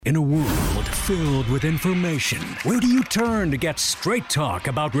In a world filled with information, where do you turn to get straight talk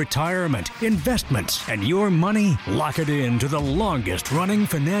about retirement, investments, and your money? Lock it in to the longest-running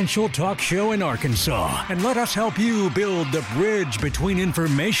financial talk show in Arkansas, and let us help you build the bridge between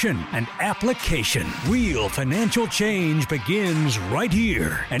information and application. Real financial change begins right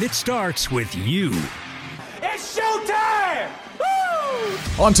here, and it starts with you. It's showtime!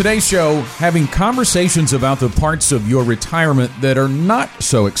 On today's show, having conversations about the parts of your retirement that are not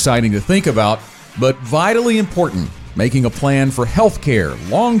so exciting to think about, but vitally important. Making a plan for health care,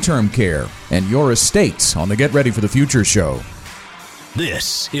 long-term care, and your estates on the Get Ready for the Future show.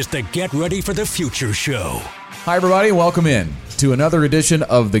 This is the Get Ready for the Future show. Hi, everybody. Welcome in to another edition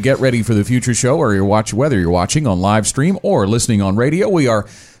of the Get Ready for the Future show, whether you're watching on live stream or listening on radio. We are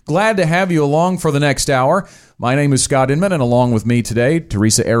glad to have you along for the next hour. My name is Scott Inman, and along with me today,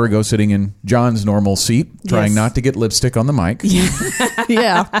 Teresa Arago, sitting in John's normal seat, trying not to get lipstick on the mic.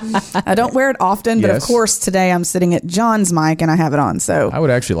 Yeah. I don't wear it often, but of course today I'm sitting at John's mic and I have it on. So I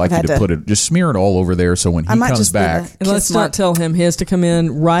would actually like you to put it, just smear it all over there so when he comes back. And let's not tell him he has to come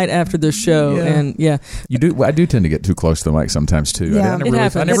in right after the show. Yeah. And you do. I do tend to get too close to the mic sometimes too. Yeah. I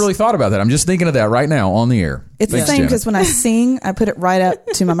never really thought about that. I'm just thinking of that right now on the air. It's the same because when I sing, I put it right up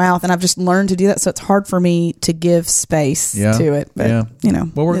to my mouth, and I've just learned to do that. So it's hard for me to give space to it. But, you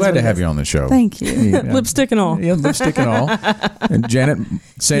know. Well, we're glad to have you on the show. Thank you. Lipstick and all. Yeah, lipstick and all. And Janet,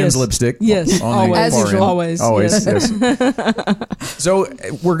 sans lipstick. Yes, on always. As usual. Always. Yes. So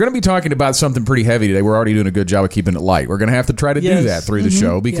we're going to be talking about something pretty heavy today. We're already doing a good job of keeping it light. We're going to have to try to do that through the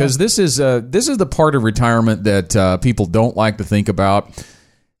show because this is the part of retirement that people don't like to think about.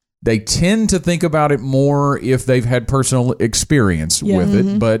 They tend to think about it more if they've had personal experience with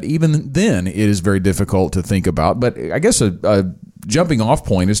it, but even then it is very difficult to think about. But I guess a jumping off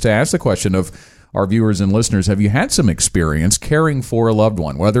point is to ask the question of our viewers and listeners, have you had some experience caring for a loved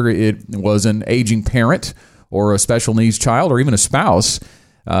one, whether it was an aging parent or a special needs child or even a spouse?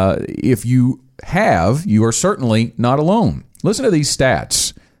 If you have, you are certainly not alone. Listen to these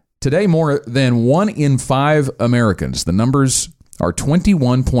stats. Today, more than 1 in 5 Americans, the numbers are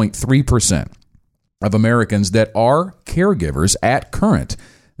 21.3% of Americans that are caregivers at current.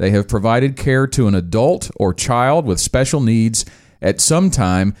 They have provided care to an adult or child with special needs at some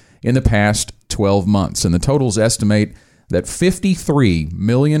time in the past 12 months. And the totals estimate that 53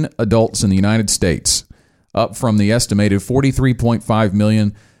 million adults in the United States, up from the estimated 43.5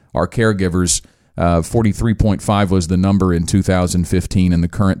 million, are caregivers. 43.5 was the number in 2015, and the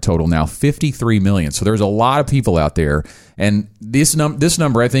current total now 53 million. So there's a lot of people out there, and this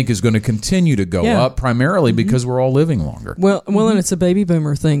number I think is going to continue to go up primarily because we're all living longer. Well, and it's a baby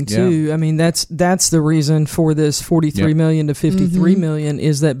boomer thing too. Yeah. I mean, that's the reason for this 43 million to 53 million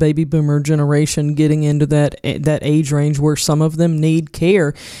is that baby boomer generation getting into that age range where some of them need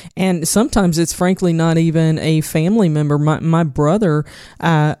care, and sometimes it's frankly not even a family member. My brother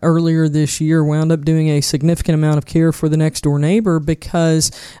earlier this year wound up doing a significant amount of care for the next door neighbor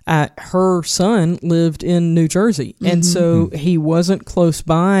because her son lived in New Jersey, and so he wasn't close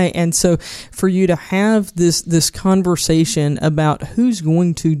by. And so for you to have this conversation about who's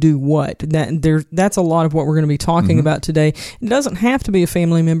going to do what, that's a lot of what we're going to be talking about today. It doesn't have to be a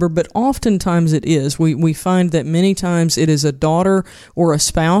family member, but oftentimes it is. We find that many times it is a daughter or a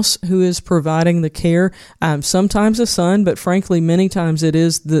spouse who is providing the care, sometimes a son, but frankly many times it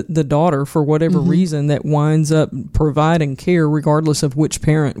is the daughter for whatever reason that winds up providing care regardless of which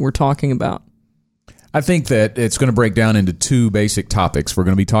parent we're talking about. I think that it's going to break down into two basic topics. We're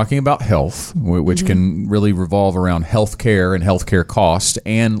going to be talking about health, which can really revolve around health care and health care costs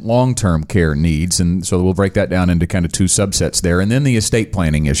and long-term care needs. And so we'll break that down into kind of two subsets there. And then the estate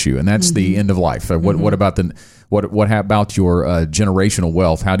planning issue, and that's the end of life. What about what about your generational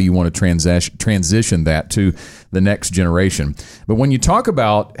wealth? How do you want to transition that to the next generation? But when you talk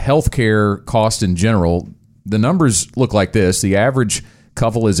about health care cost in general, the numbers look like this. The average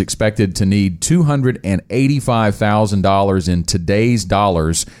couple is expected to need $285,000 in today's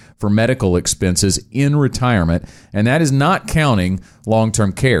dollars for medical expenses in retirement, and that is not counting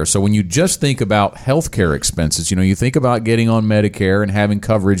long-term care. So when you just think about health care expenses, you think about getting on Medicare and having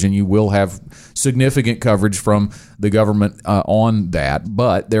coverage, and you will have significant coverage from the government on that,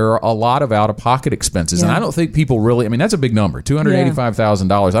 but there are a lot of out-of-pocket expenses, and I don't think people really, that's a big number,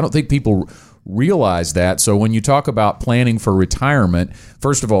 $285,000. I don't think people realize that. So when you talk about planning for retirement,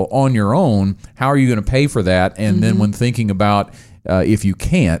 first of all, on your own, how are you going to pay for that? And then when thinking about if you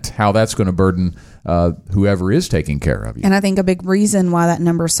can't, how that's going to burden whoever is taking care of you. And I think a big reason why that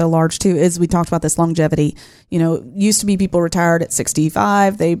number is so large too is we talked about this longevity. Used to be people retired at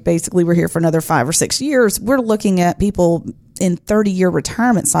 65. They basically were here for another 5 or 6 years. We're looking at people in 30-year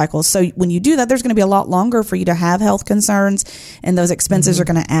retirement cycles. So when you do that, there's going to be a lot longer for you to have health concerns, and those expenses are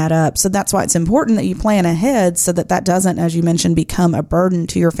going to add up. So that's why it's important that you plan ahead so that that doesn't, as you mentioned, become a burden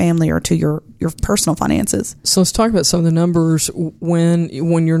to your family or to your personal finances. So let's talk about some of the numbers when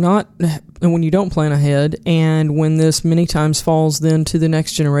you don't plan ahead, and when this many times falls then to the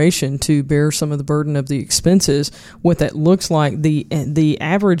next generation to bear some of the burden of the expenses. What that looks like, the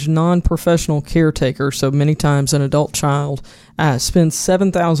average non-professional caretaker, so many times an adult child, spends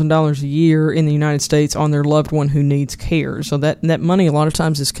 $7,000 a year in the United States on their loved one who needs care. So that money a lot of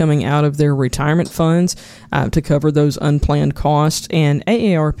times is coming out of their retirement funds to cover those unplanned costs. And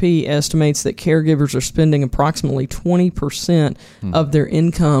AARP estimates that caregivers are spending approximately 20% of their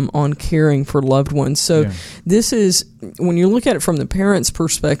income on caring for loved ones. So this is, when you look at it from the parent's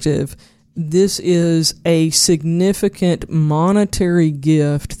perspective, this is a significant monetary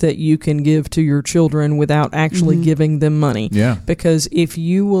gift that you can give to your children without actually giving them money. Yeah. Because if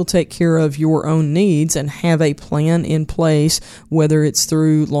you will take care of your own needs and have a plan in place, whether it's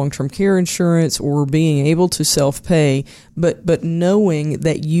through long-term care insurance or being able to self-pay, but knowing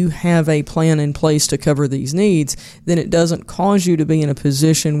that you have a plan in place to cover these needs, then it doesn't cause you to be in a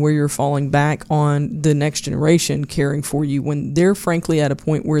position where you're falling back on the next generation caring for you when they're frankly at a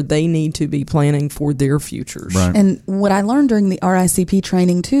point where they need to be planning for their futures. Right. And what I learned during the RICP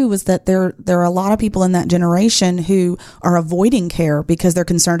training too was that there are a lot of people in that generation who are avoiding care because they're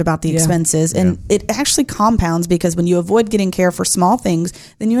concerned about the expenses. And it actually compounds, because when you avoid getting care for small things,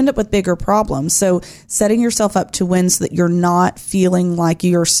 then you end up with bigger problems. So setting yourself up to win so that you're not feeling like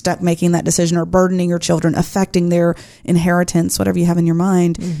you're stuck making that decision or burdening your children, affecting their inheritance, whatever you have in your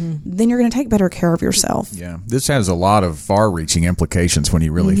mind, then you're going to take better care of yourself. Yeah. This has a lot of far-reaching implications when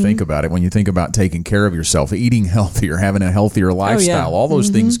you really think about it. When you think about taking care of yourself, eating healthier, having a healthier lifestyle, all those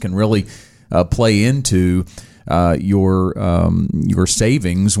things can really play into your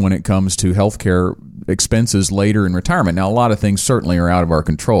savings when it comes to healthcare expenses later in retirement. Now, a lot of things certainly are out of our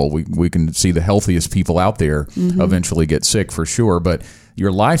control. We can see the healthiest people out there eventually get sick for sure, but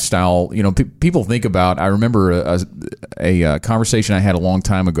your lifestyle, people think about, I remember a conversation I had a long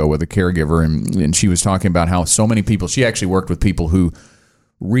time ago with a caregiver, and she was talking about how so many people, she actually worked with people who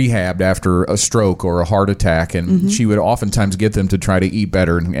rehabbed after a stroke or a heart attack, and she would oftentimes get them to try to eat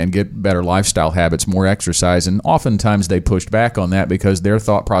better and get better lifestyle habits, more exercise, and oftentimes they pushed back on that because their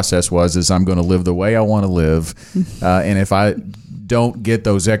thought process was, I'm going to live the way I want to live, and if I don't get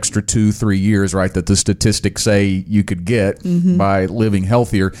those extra 2-3 years, right, that the statistics say you could get by living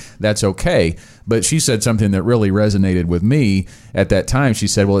healthier, that's okay. But she said something that really resonated with me at that time. She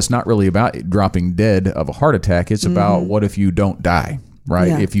said, well, it's not really about dropping dead of a heart attack. It's about what if you don't die? Right?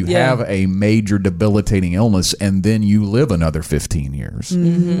 Yeah. If you have a major debilitating illness and then you live another 15 years.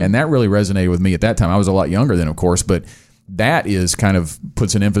 And that really resonated with me at that time. I was a lot younger then, of course, but that is kind of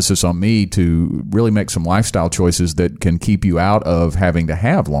puts an emphasis on me to really make some lifestyle choices that can keep you out of having to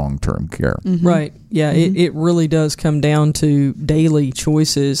have long-term care. Right. Yeah, it really does come down to daily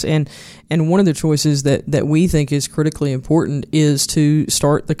choices. And one of the choices that we think is critically important is to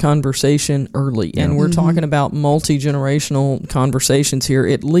start the conversation early. And we're talking about multi-generational conversations here,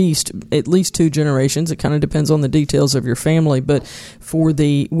 at least 2 generations. It kind of depends on the details of your family. But for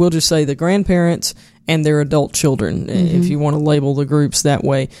we'll just say the grandparents and their adult children, if you want to label the groups that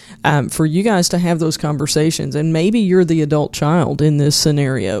way, for you guys to have those conversations. And maybe you're the adult child in this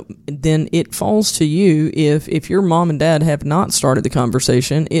scenario. Then it falls to you, if your mom and dad have not started the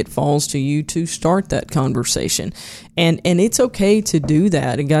conversation, it falls to you to start that conversation. And it's okay to do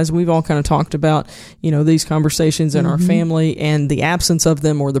that. And guys, we've all kind of talked about, these conversations in our family and the absence of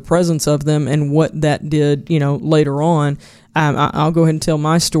them or the presence of them and what that did, later on. I'll go ahead and tell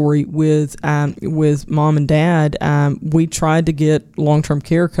my story with mom and dad. We tried to get long-term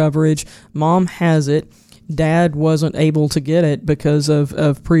care coverage. Mom has it. Dad wasn't able to get it because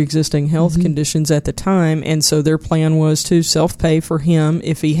of pre-existing health conditions at the time, and so their plan was to self-pay for him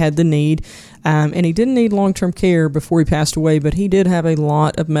if he had the need. And he didn't need long-term care before he passed away, but he did have a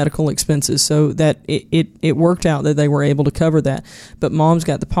lot of medical expenses, so that it worked out that they were able to cover that. But Mom's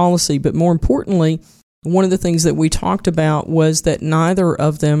got the policy. But more importantly, one of the things that we talked about was that neither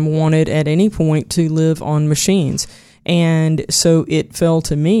of them wanted at any point to live on machines. And so it fell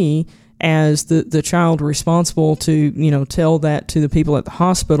to me as the child responsible to, tell that to the people at the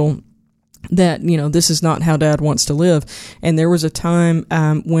hospital that, this is not how Dad wants to live. And there was a time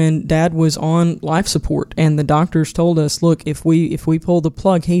when Dad was on life support, and the doctors told us, look, if we pull the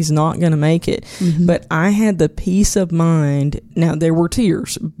plug, he's not going to make it. But I had the peace of mind. Now, there were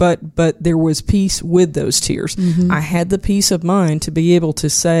tears, but there was peace with those tears. I had the peace of mind to be able to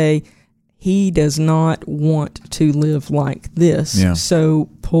say, he does not want to live like this. Yeah. So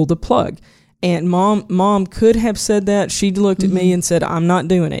pull the plug. And mom could have said that. She looked at me and said, I'm not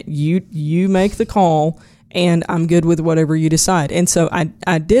doing it. You make the call, and I'm good with whatever you decide. And so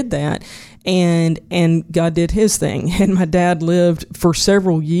I did that, and God did his thing. And my dad lived for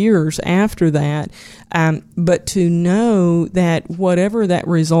several years after that. But to know that whatever that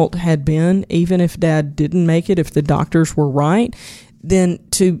result had been, even if Dad didn't make it, if the doctors were right, then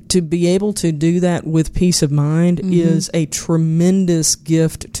to be able to do that with peace of mind is a tremendous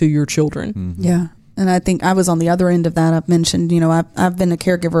gift to your children. Yeah. And I think I was on the other end of that. I've mentioned, I've been a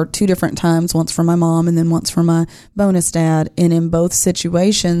caregiver 2 different times, once for my mom and then once for my bonus dad. And in both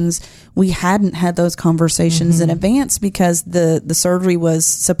situations, we hadn't had those conversations in advance because the surgery was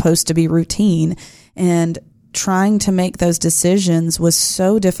supposed to be routine. And trying to make those decisions was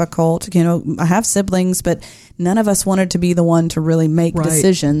so difficult. I have siblings, but none of us wanted to be the one to really make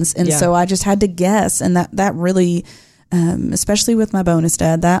decisions. And so I just had to guess. And that really, especially with my bonus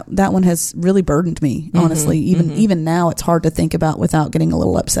dad, that one has really burdened me, honestly. Even now, it's hard to think about without getting a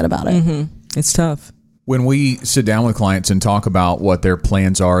little upset about it. It's tough. When we sit down with clients and talk about what their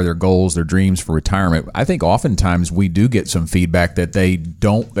plans are, their goals, their dreams for retirement, I think oftentimes we do get some feedback that they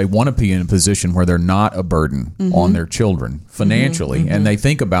want to be in a position where they're not a burden on their children financially. And they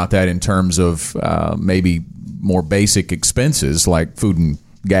think about that in terms of maybe more basic expenses like food and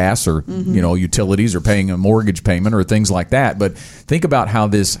gas or utilities or paying a mortgage payment or things like that. But think about how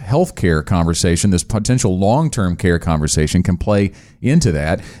this healthcare conversation, this potential long-term care conversation, can play into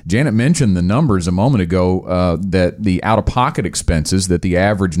that. Janet mentioned the numbers a moment ago that the out-of-pocket expenses that the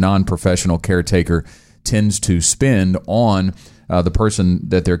average non-professional caretaker tends to spend on the person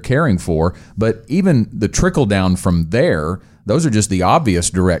that they're caring for. But even the trickle down from there, those are just the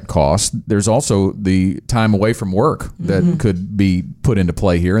obvious direct costs. There's also the time away from work that could be put into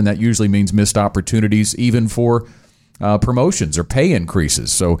play here, and that usually means missed opportunities even for promotions or pay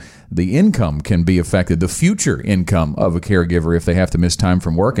increases. So the income can be affected, the future income of a caregiver if they have to miss time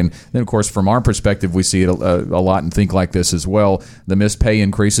from work. And then, of course, from our perspective, we see it a lot and think like this as well. The missed pay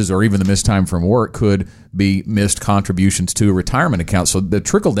increases or even the missed time from work could be missed contributions to a retirement account. So the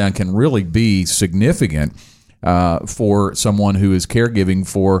trickle down can really be significant for someone who is caregiving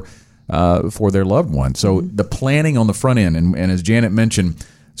for their loved one. So the planning on the front end, and as Janet mentioned,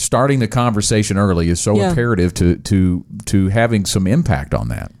 starting the conversation early is so imperative to having some impact on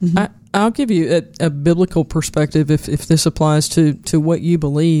that. I'll give you a biblical perspective if this applies to what you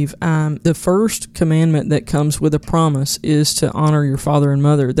believe. The first commandment that comes with a promise is to honor your father and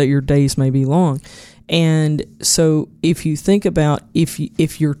mother, that your days may be long. And so if you think about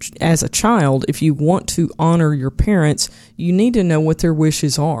if you're as a child, if you want to honor your parents, you need to know what their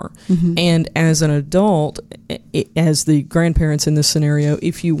wishes are. And as an adult, as the grandparents in this scenario,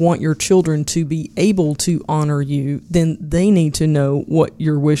 if you want your children to be able to honor you, then they need to know what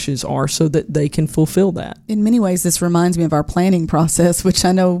your wishes are so that they can fulfill that. In many ways, this reminds me of our planning process, which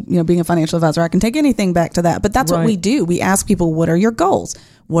I know, being a financial advisor, I can take anything back to that. But that's what we do. We ask people, what are your goals?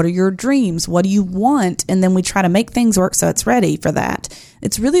 What are your dreams? What do you want? And then we try to make things work so it's ready for that.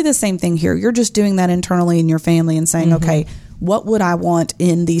 It's really the same thing here. You're just doing that internally in your family and saying, okay, what would I want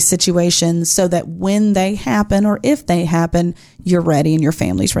in these situations so that when they happen or if they happen, you're ready and your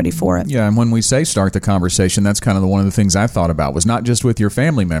family's ready for it. Yeah, and when we say start the conversation, that's kind of one of the things I thought about was not just with your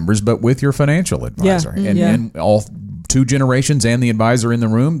family members, but with your financial advisor. And all 2 generations and the advisor in the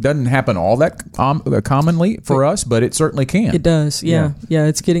room. Doesn't happen all that commonly for us, but it certainly can. It does. Yeah.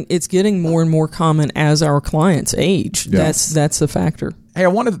 It's getting more and more common as our clients age. Yeah. That's a factor. Hey, I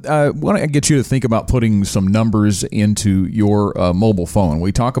want to get you to think about putting some numbers into your mobile phone.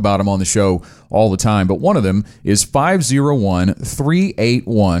 We talk about them on the show all the time, but one of them is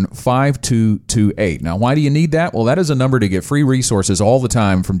 501-381-5228. Now, why do you need that? Well, that is a number to get free resources all the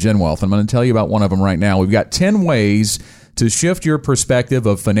time from GenWealth. I'm going to tell you about one of them right now. We've got 10 ways to shift your perspective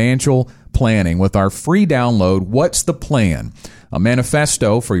of financial planning with our free download, What's the Plan? A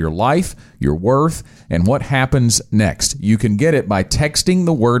manifesto for your life, your worth, and what happens next. You can get it by texting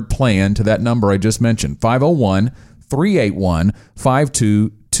the word plan to that number I just mentioned,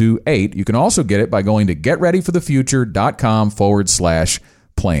 501-381-5228. You can also get it by going to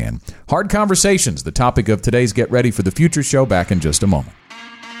getreadyforthefuture.com/plan. Hard Conversations, the topic of today's Get Ready for the Future show, back in just a moment.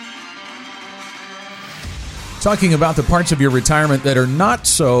 Talking about the parts of your retirement that are not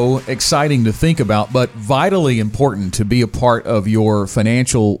so exciting to think about, but vitally important to be a part of your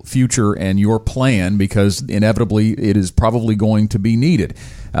financial future and your plan, because inevitably it is probably going to be needed.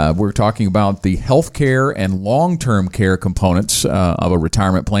 We're talking about the health care and long-term care components of a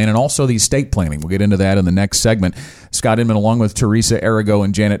retirement plan, and also the estate planning. We'll get into that in the next segment. Scott Inman along with Teresa Arago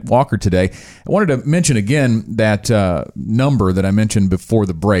and Janet Walker today. I wanted to mention again that number that I mentioned before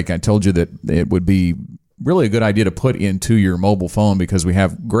the break. I told you that it would be really a good idea to put into your mobile phone, because we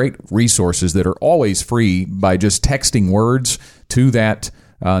have great resources that are always free by just texting words to that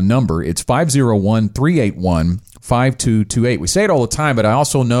number. It's 501-381-5228. We say it all the time, but I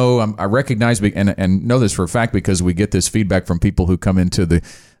also know, I recognize and know this for a fact because we get this feedback from people who come into the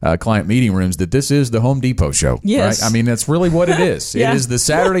client meeting rooms, that this is the Home Depot show. Yes. Right? I mean, that's really what it is. Yeah. It is the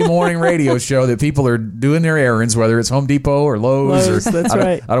Saturday morning radio show that people are doing their errands, whether it's Home Depot or Lowe's. That's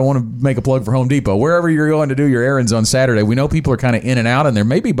right. I don't want to make a plug for Home Depot. Wherever you're going to do your errands on Saturday, we know people are kind of in and out, and they're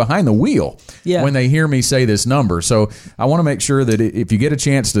maybe behind the wheel when they hear me say this number. So I want to make sure that if you get a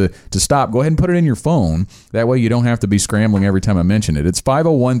chance to stop, go ahead and put it in your phone. That way you don't have to be scrambling every time I mention it. It's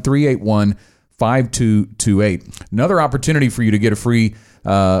 501-381-5228. Another opportunity for you to get a free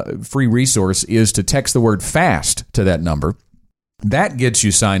resource is to text the word FAST to that number. That gets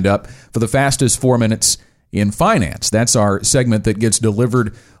you signed up for the fastest 4 minutes in finance. That's our segment that gets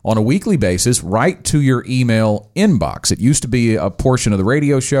delivered on a weekly basis right to your email inbox. It used to be a portion of the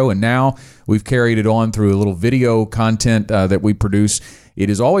radio show, and now we've carried it on through a little video content that we produce. It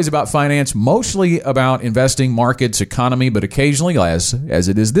is always about finance, mostly about investing, markets, economy, but occasionally, as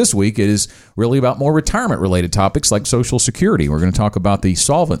it is this week, it is really about more retirement-related topics like Social Security. We're going to talk about the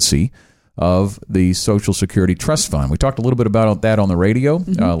solvency of the Social Security Trust Fund. We talked a little bit about that on the radio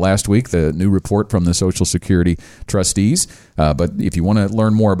last week, the new report from the Social Security trustees. But if you want to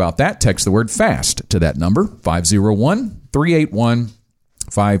learn more about that, text the word FAST to that number,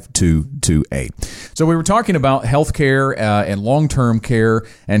 501-381-5228. So we were talking about health care and long-term care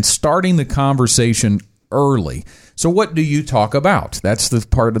and starting the conversation early. So what do you talk about? That's the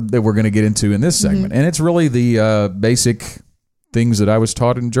part that we're going to get into in this segment. And it's really the basic things that I was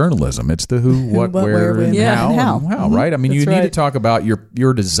taught in journalism. It's the who, what, where, and how, right? I mean, you need to talk about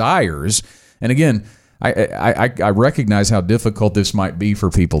your desires. And again, I recognize how difficult this might be for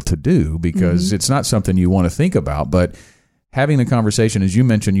people to do, because it's not something you want to think about, but having the conversation, as you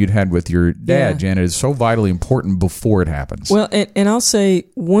mentioned, you'd had with your dad, Janet, is so vitally important before it happens. Well, and I'll say,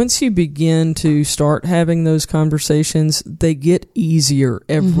 once you begin to start having those conversations, they get easier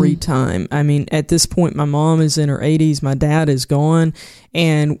every time. I mean, at this point, my mom is in her 80s, my dad is gone,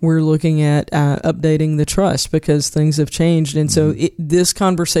 and we're looking at updating the trust because things have changed. And so this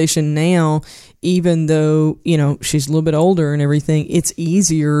conversation now, even though, you know, she's a little bit older and everything, it's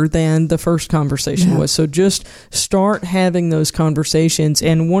easier than the first conversation was. So just start having those conversations.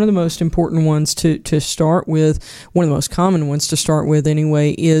 And one of the most important ones to start with, one of the most common ones to start with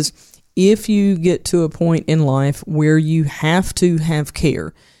anyway, is if you get to a point in life where you have to have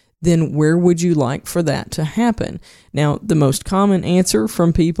care, then where would you like for that to happen? Now, the most common answer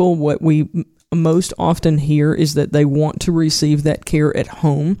from people, what we most often hear, is that they want to receive that care at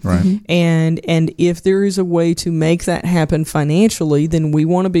home. Right. And if there is a way to make that happen financially, then we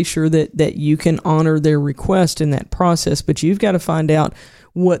want to be sure that you can honor their request in that process. But you've got to find out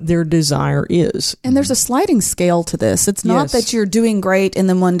what their desire is. And there's a sliding scale to this. It's not that you're doing great and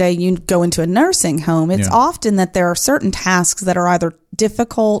then one day you go into a nursing home. It's often that there are certain tasks that are either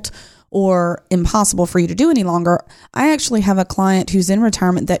difficult or impossible for you to do any longer. I actually have a client who's in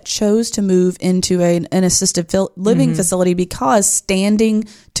retirement that chose to move into an assisted living facility because standing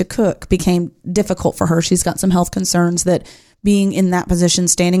to cook became difficult for her. She's got some health concerns that being in that position,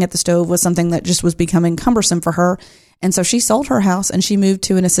 standing at the stove, was something that just was becoming cumbersome for her. And so she sold her house and she moved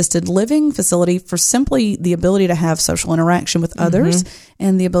to an assisted living facility for simply the ability to have social interaction with others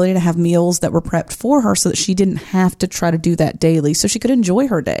and the ability to have meals that were prepped for her so that she didn't have to try to do that daily, so she could enjoy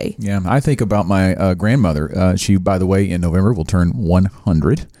her day. Yeah, I think about my grandmother. She, by the way, in November will turn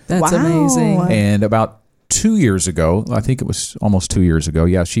 100. That's amazing. And about 2 years ago, I think it was almost 2 years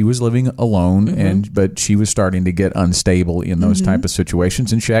ago, she was living alone, but she was starting to get unstable in those type of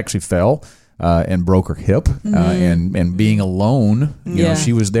situations, and she actually fell and broke her hip. And being alone, you know,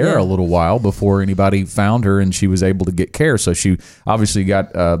 she was there a little while before anybody found her, and she was able to get care. So she obviously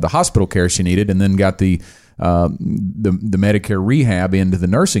got the hospital care she needed, and then got the the Medicare rehab into the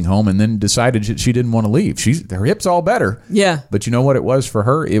nursing home, and then decided she didn't want to leave. Her hip's all better. Yeah. But you know what it was for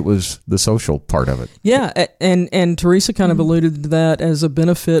her? It was the social part of it. Yeah, and Teresa kind of alluded to that as a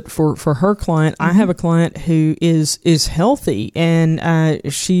benefit for her client. I have a client who is healthy, and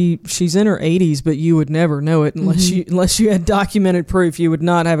she's in her 80s, but you would never know it unless you had documented proof. You would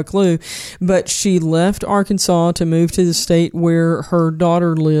not have a clue. But she left Arkansas to move to the state where her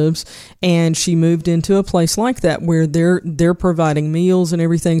daughter lives, and she moved into a place like that where they're providing meals and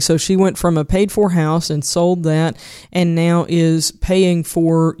everything. So she went from a paid-for house and sold that, and now is paying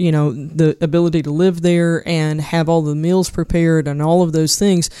for the ability to live there and have all the meals prepared and all of those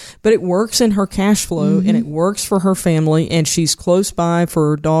things. But it works in her cash flow, and it works for her family, and she's close by for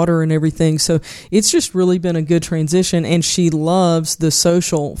her daughter and everything. So it's just really been a good transition, and she loves the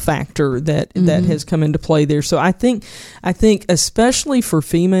social factor that has come into play there. So I think especially for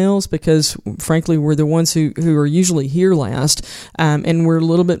females, because frankly we're the ones who are usually here last, and we're a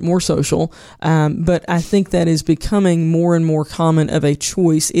little bit more social, but I think that is becoming more and more common of a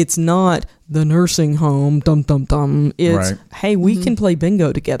choice. It's not the nursing home, It's, hey, we can play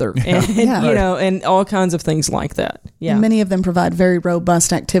bingo together, and and all kinds of things like that. Yeah, and many of them provide very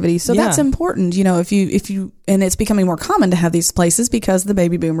robust activities, so that's important. If you, and it's becoming more common to have these places because the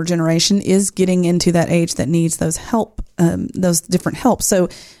baby boomer generation is getting into that age that needs those help, those different help. So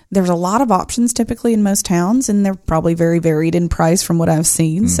there's a lot of options typically in most towns, and they're probably very varied in price from what I've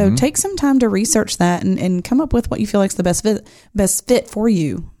seen. So take some time to research that and come up with what you feel like is the best fit for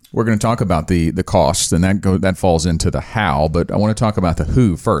you. We're going to talk about the costs, and that falls into the how, but I want to talk about the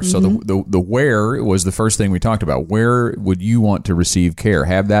who first. So the where was the first thing we talked about. Where would you want to receive care?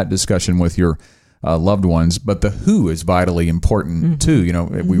 Have that discussion with your loved ones, but the who is vitally important too.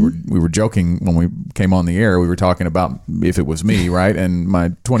 We were joking when we came on the air. We were talking about if it was me, right? And my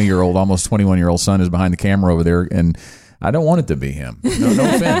 20-year-old, almost 21-year-old son is behind the camera over there, and I don't want it to be him.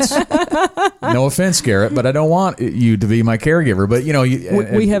 No offense. No offense, Garrett, but I don't want you to be my caregiver. But,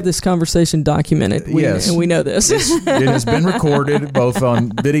 we have this conversation documented. Yes. And we know this. It has been recorded both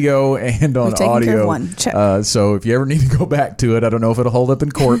on video and on audio. Care of one. Check. So if you ever need to go back to it, I don't know if it'll hold up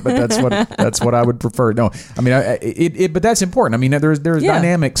in court, but that's what I would prefer. No, I mean, but that's important. I mean, there's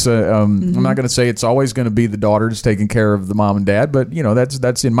dynamics. I'm not going to say it's always going to be the daughters taking care of the mom and dad, but,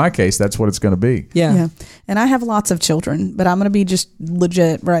 that's in my case, that's what it's going to be. Yeah. And I have lots of children, but I'm going to be just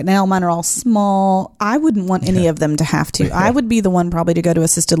legit right now. Mine are all small. I wouldn't want any of them to have to. I would be the one probably to go to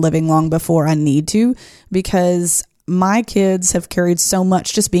assisted living long before I need to, because my kids have carried so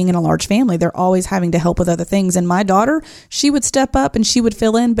much just being in a large family. They're always having to help with other things. And my daughter, she would step up and she would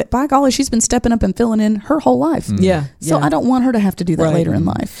fill in, but by golly, she's been stepping up and filling in her whole life. Yeah. So I don't want her to have to do that later in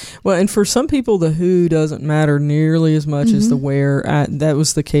life. Well, and for some people, the who doesn't matter nearly as much as the where. That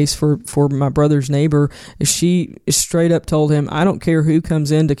was the case for my brother's neighbor. She straight up told him, I don't care who comes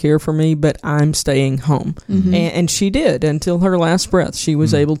in to care for me, but I'm staying home. And she did until her last breath. She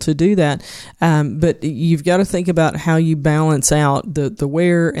was able to do that. But you've got to think about how you balance out the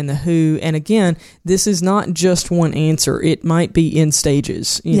where and the who. And again, this is not just one answer. It might be in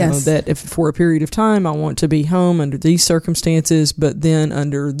stages. You know, that if for a period of time I want to be home under these circumstances, but then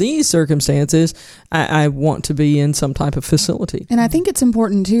under these circumstances, I want to be in some type of facility. And I think it's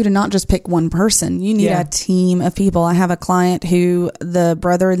important too to not just pick one person. You need a team of people. I have a client who the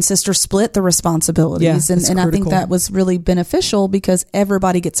brother and sister split the responsibilities, and I think that was really beneficial because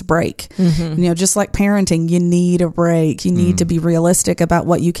everybody gets a break. Just like parenting, you need a break. You need to be realistic about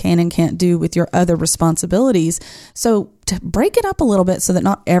what you can and can't do with your other responsibilities. So to break it up a little bit so that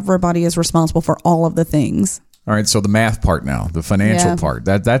not everybody is responsible for all of the things. All right, so the math part now, the financial part,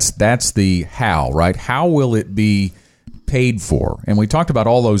 that's the how, right? How will it be paid for? And we talked about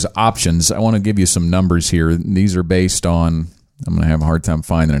all those options. I want to give you some numbers here. These are based on, I'm going to have a hard time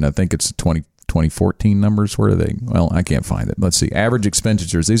finding it. I think it's 2014 numbers. Where are they? Well, I can't find it. Let's see. Average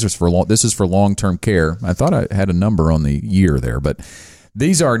expenditures. This is for long-term care. I thought I had a number on the year there, but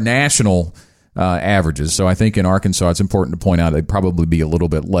these are national averages. So I think in Arkansas, it's important to point out they'd probably be a little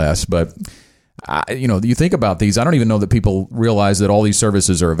bit less. But you think about these. I don't even know that people realize that all these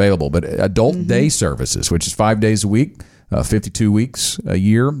services are available. But adult day services, which is 5 days a week, 52 weeks a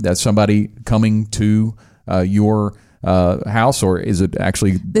year. That's somebody coming to your house, or is it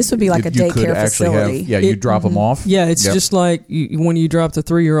actually? This would be like a daycare facility. You drop them off. Yeah, it's just like when you drop the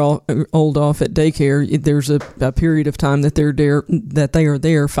 3-year-old off at daycare. There's a period of time that they are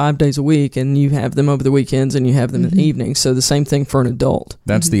there 5 days a week, and you have them over the weekends and you have them in the evenings. So the same thing for an adult.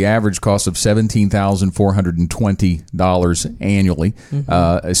 That's the average cost of $17,420 annually.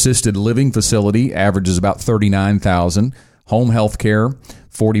 Assisted living facility averages about $39,000. Home health care,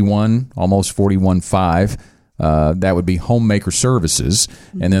 almost $41,500. That would be Homemaker Services,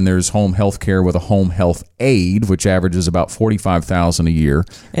 and then there's home health care with a home health aide, which averages about $45,000 a year.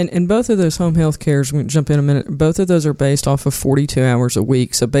 And both of those home health cares, we can jump in a minute. Both of those are based off of 42 hours a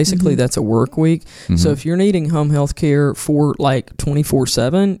week, so basically that's a work week. So if you're needing home health care for like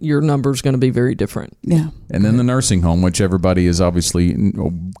 24/7, your number's going to be very different. Yeah. And then the nursing home, which everybody is obviously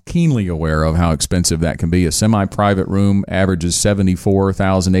keenly aware of how expensive that can be. A semi-private room averages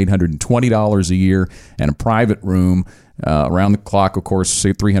 $74,820 a year, and a private room around the clock, of course,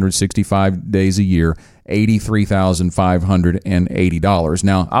 365 days a year, $83,580.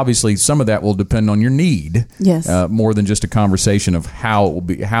 Now, obviously, some of that will depend on your need. Yes. More than just a conversation of how it will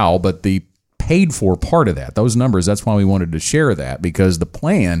be, but the paid for part of that, those numbers, that's why we wanted to share that, because the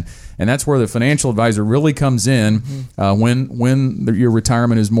plan, and that's where the financial advisor really comes in when your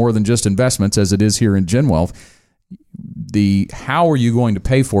retirement is more than just investments, as it is here in GenWealth. The how are you going to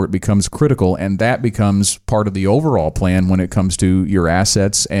pay for it becomes critical, and that becomes part of the overall plan when it comes to your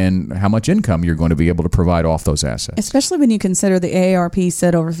assets and how much income you're going to be able to provide off those assets. Especially when you consider the AARP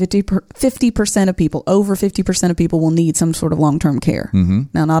said over 50% of people will need some sort of long-term care.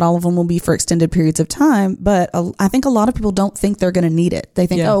 Now, not all of them will be for extended periods of time, but I think a lot of people don't think they're going to need it. They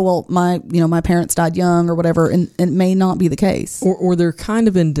think, oh, well, my parents died young or whatever, and it may not be the case. Or they're kind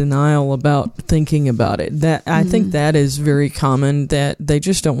of in denial about thinking about it. That I think that is very common, that they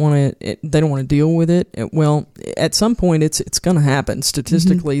just don't want to. They don't want to deal with it. Well, at some point, it's going to happen.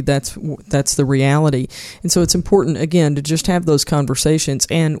 Statistically, that's the reality. And so it's important, again, to just have those conversations.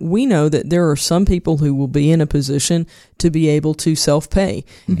 And we know that there are some people who will be in a position to be able to self-pay,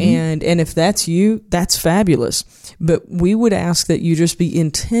 and if that's you, that's fabulous. But we would ask that you just be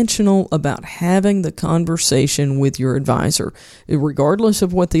intentional about having the conversation with your advisor, regardless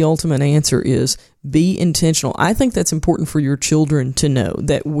of what the ultimate answer is. Be intentional. I think that's important for your children to know,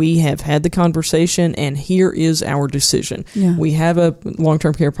 that we have had the conversation and here is our decision. Yeah. We have a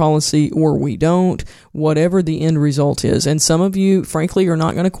long-term care policy or we don't, whatever the end result is. And some of you, frankly, are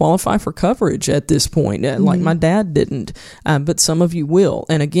not going to qualify for coverage at this point, like my dad didn't, but some of you will.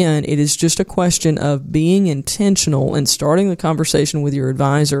 And again, it is just a question of being intentional and starting the conversation with your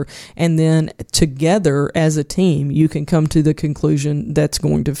advisor, and then together as a team, you can come to the conclusion that's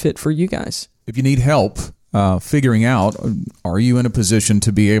going to fit for you guys. If you need help figuring out, are you in a position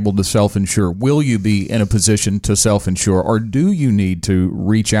to be able to self-insure? Will you be in a position to self-insure? Or do you need to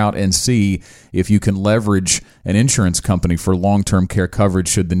reach out and see if you can leverage an insurance company for long-term care coverage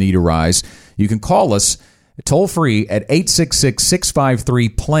should the need arise? You can call us toll-free at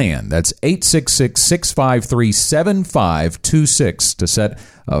 866-653-PLAN. That's 866-653-7526 to set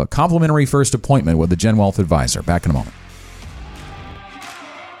a complimentary first appointment with a GenWealth advisor. Back in a moment.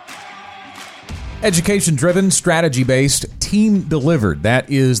 Education-driven, strategy-based, team-delivered. That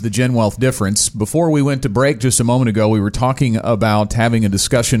is the GenWealth difference. Before we went to break just a moment ago, we were talking about having a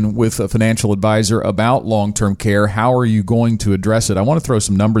discussion with a financial advisor about long-term care. How are you going to address it? I want to throw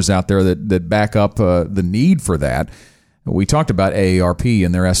some numbers out there that back up the need for that. We talked about AARP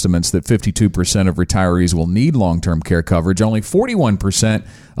and their estimates that 52% of retirees will need long-term care coverage. Only 41%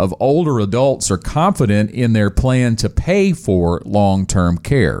 of older adults are confident in their plan to pay for long-term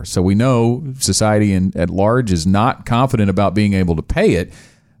care. So we know society at large is not confident about being able to pay it.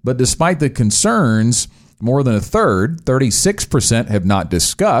 But despite the concerns, more than a third, 36%, have not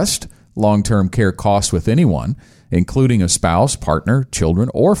discussed long-term care costs with anyone, including a spouse, partner, children,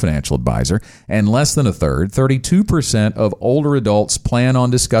 or financial advisor, and less than a third, 32% of older adults plan on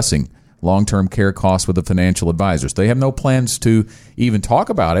discussing long-term care costs with a financial advisor. So they have no plans to even talk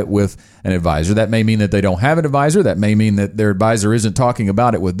about it with an advisor. That may mean that they don't have an advisor. That may mean that their advisor isn't talking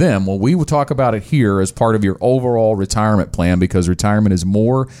about it with them. Well, we will talk about it here as part of your overall retirement plan, because retirement is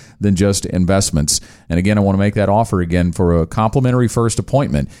more than just investments. And again, I want to make that offer again for a complimentary first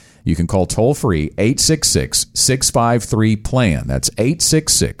appointment. You can call toll-free 866-653-PLAN. That's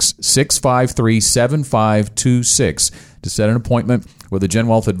 866-653-7526 to set an appointment with a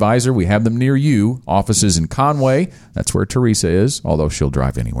GenWealth advisor. We have them near you. Offices in Conway. That's where Teresa is, although she'll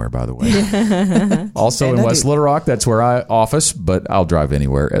drive anywhere, by the way. Also in West Little Rock, that's where I office, but I'll drive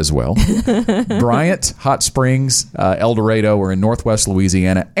anywhere as well. Bryant, Hot Springs, El Dorado, are in Northwest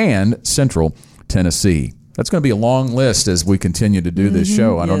Louisiana and Central Tennessee. That's going to be a long list as we continue to do this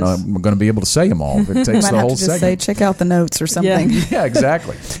show. I don't know if I'm going to be able to say them all. It takes the whole segment. Say, check out the notes or something. Yeah,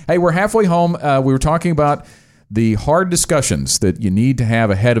 exactly. Hey, we're halfway home. We were talking about the hard discussions that you need to have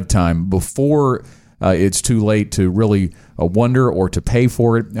ahead of time before it's too late to really wonder or to pay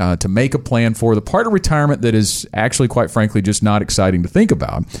for it, to make a plan for the part of retirement that is actually, quite frankly, just not exciting to think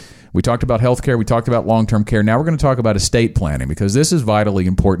about. We talked about healthcare. We talked about long-term care. Now we're going to talk about estate planning, because this is vitally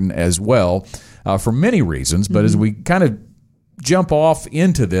important as well for many reasons. But as we kind of jump off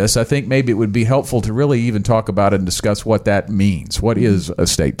into this, I think maybe it would be helpful to really even talk about it and discuss what that means. What is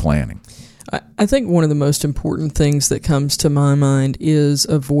estate planning? I think one of the most important things that comes to my mind is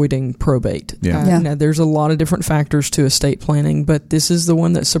avoiding probate. Now, there's a lot of different factors to estate planning, but this is the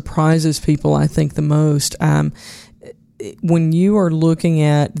one that surprises people, I think, the most. When you are looking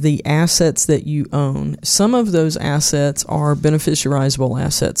at the assets that you own, some of those assets are beneficiarizable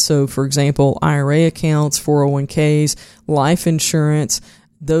assets. So, for example, IRA accounts, 401ks, life insurance,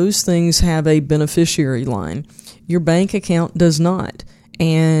 those things have a beneficiary line. Your bank account does not.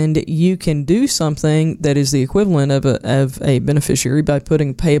 And you can do something that is the equivalent of a beneficiary by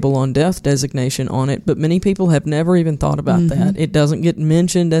putting payable on death designation on it. But many people have never even thought about that. It doesn't get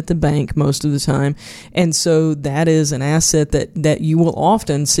mentioned at the bank most of the time. And so that is an asset that you will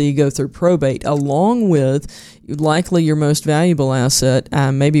often see go through probate, along with likely your most valuable asset,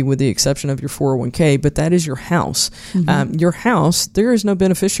 maybe with the exception of your 401k, but that is your house. Your house, there is no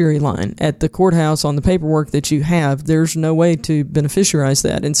beneficiary line. At the courthouse on the paperwork that you have, there's no way to beneficiarize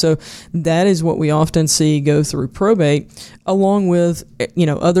that. And so that is what we often see go through probate, along with,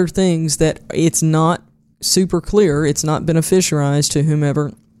 other things that it's not super clear, it's not beneficiarized to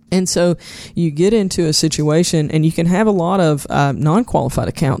whomever. And so you get into a situation, and you can have a lot of non-qualified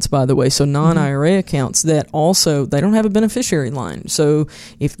accounts, by the way, so non-IRA accounts that also, they don't have a beneficiary line. So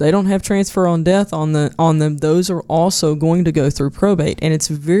if they don't have transfer on death on them, those are also going to go through probate. And it's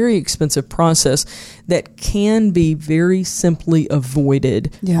a very expensive process that can be very simply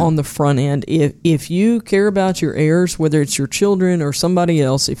avoided on the front end. If you care about your heirs, whether it's your children or somebody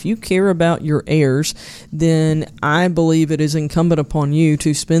else, if you care about your heirs, then I believe it is incumbent upon you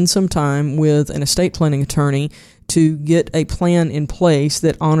to spend some time with an estate planning attorney to get a plan in place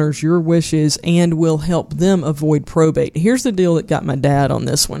that honors your wishes and will help them avoid probate. Here's the deal that got my dad on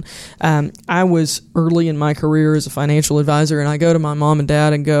this one. I was early in my career as a financial advisor, and I go to my mom and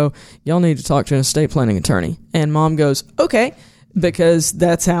dad and go, y'all need to talk to an estate planning attorney. And mom goes, okay, because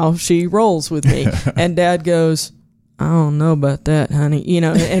that's how she rolls with me. And dad goes, I don't know about that, honey.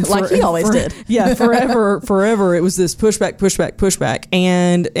 And like he always did. Yeah, forever. It was this pushback.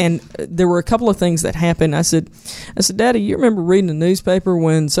 And there were a couple of things that happened. I said, Daddy, you remember reading the newspaper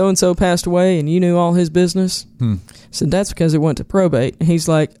when so-and-so passed away and you knew all his business? I said, that's because it went to probate. And he's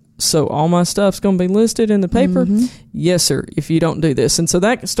like, so all my stuff's going to be listed in the paper? Yes, sir, if you don't do this. And so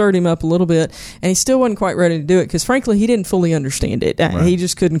that stirred him up a little bit, and he still wasn't quite ready to do it because, frankly, he didn't fully understand it. Right. He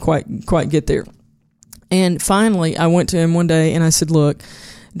just couldn't quite get there. And finally, I went to him one day and I said, look,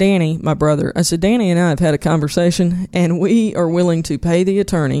 Danny, my brother, I said, Danny and I have had a conversation, and we are willing to pay the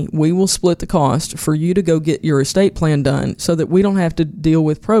attorney. We will split the cost for you to go get your estate plan done so that we don't have to deal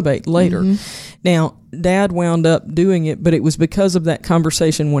with probate later. Now, Dad wound up doing it, but it was because of that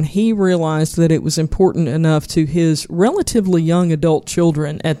conversation when he realized that it was important enough to his relatively young adult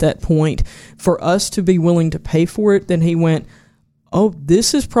children at that point for us to be willing to pay for it. Then he went, oh,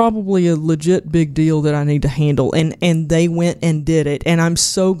 this is probably a legit big deal that I need to handle. And they went and did it. And I'm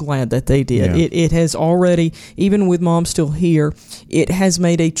so glad that they did. Yeah. It has already, even with Mom still here, it has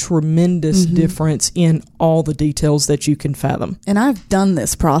made a tremendous difference in all the details that you can fathom. And I've done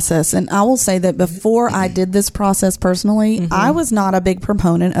this process. And I will say that before I did this process personally, I was not a big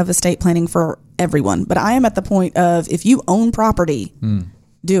proponent of estate planning for everyone. But I am at the point of, if you own property,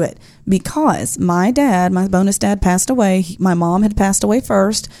 do it. Because my bonus dad passed away. My mom had passed away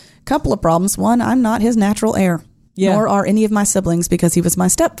first. Couple of problems. One, I'm not his natural heir. Yeah. Nor are any of my siblings, because he was my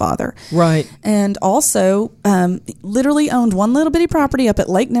stepfather. Right. And also, literally owned one little bitty property up at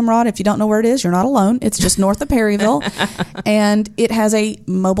Lake Nimrod. If you don't know where it is, you're not alone. It's just north of Perryville. And it has a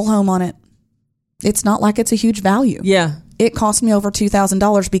mobile home on it. It's not like it's a huge value. Yeah. It cost me over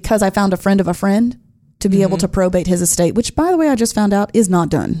 $2,000 because I found a friend of a friend to be able to probate his estate, which, by the way, I just found out is not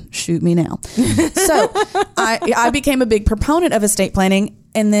done. Shoot me now. So I became a big proponent of estate planning.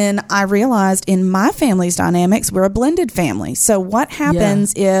 And then I realized in my family's dynamics, we're a blended family. So what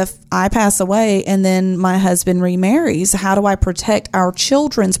happens if I pass away and then my husband remarries? How do I protect our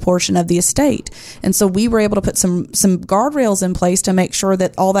children's portion of the estate? And so we were able to put some guardrails in place to make sure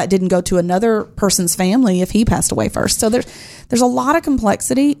that all that didn't go to another person's family if he passed away first. So there's a lot of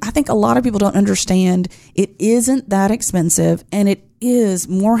complexity. I think a lot of people don't understand it isn't that expensive, and is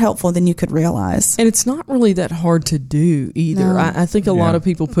more helpful than you could realize. And it's not really that hard to do either. No. I think a lot of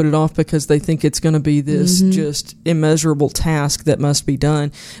people put it off because they think it's going to be this just immeasurable task that must be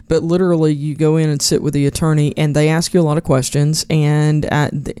done. But literally, you go in and sit with the attorney, and they ask you a lot of questions, and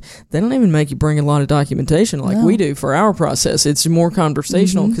they don't even make you bring a lot of documentation like we do for our process. It's more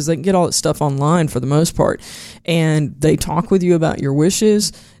conversational because they can get all that stuff online for the most part. And they talk with you about your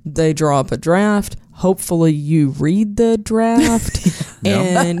wishes. They draw up a draft. Hopefully you read the draft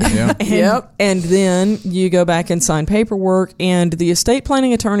and then you go back and sign paperwork. And the estate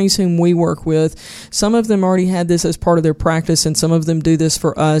planning attorneys whom we work with, some of them already had this as part of their practice, and some of them do this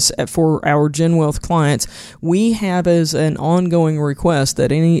for us for our GenWealth clients. We have as an ongoing request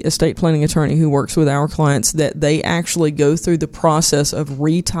that any estate planning attorney who works with our clients, that they actually go through the process of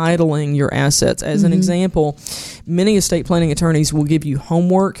retitling your assets. As an example, many estate planning attorneys will give you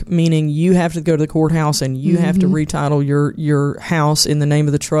homework, meaning you have to go to the courthouse and you have to retitle your house in the name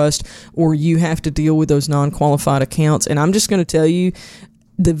of the trust, or you have to deal with those non-qualified accounts. And I'm just going to tell you,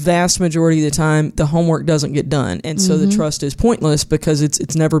 the vast majority of the time, the homework doesn't get done. And so the trust is pointless because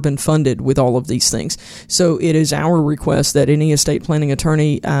it's never been funded with all of these things. So it is our request that any estate planning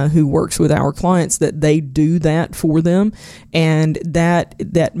attorney who works with our clients, that they do that for them. And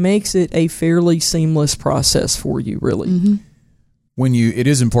that makes it a fairly seamless process for you, really. It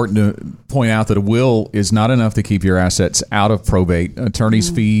is important to point out that a will is not enough to keep your assets out of probate.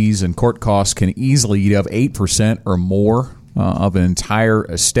 Attorney's fees and court costs can easily eat up 8% or more of an entire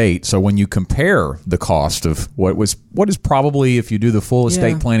estate. So when you compare the cost of what is probably, if you do the full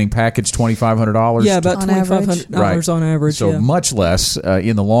estate planning package, $2,500. Yeah, about $2,500 on average. So much less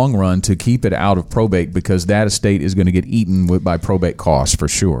in the long run to keep it out of probate, because that estate is going to get eaten by probate costs for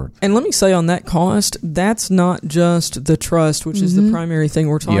sure. And let me say on that cost, that's not just the trust, which is the primary thing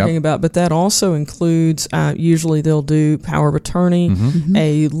we're talking about, but that also includes, usually they'll do power of attorney,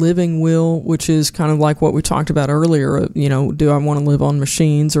 a living will, which is kind of like what we talked about earlier, do I want to live on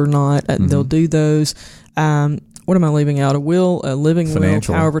machines or not? They'll do those. What am I leaving out? A will, a living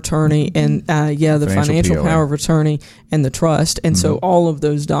financial will, power of attorney, and the financial POA. power of attorney and the trust. And so all of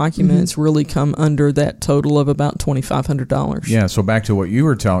those documents really come under that total of about $2,500. Yeah, so back to what you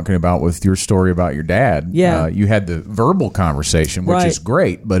were talking about with your story about your dad. Yeah. You had the verbal conversation, which is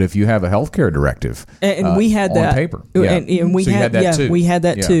great, but if you have a healthcare directive and we had on that paper. And we had that too. We had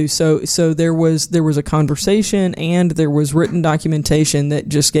that too. So there was a conversation and there was written documentation that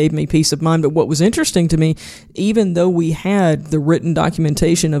just gave me peace of mind. But what was interesting to me, even though we had the written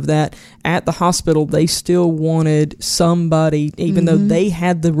documentation of that at the hospital, they still wanted somebody, even though they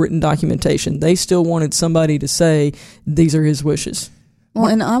had the written documentation, they still wanted somebody to say, these are his wishes. Well,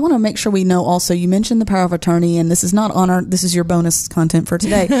 and I want to make sure we know also, you mentioned the power of attorney, and this is not this is your bonus content for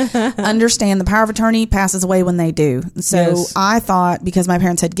today. Understand the power of attorney passes away when they do. So I thought, because my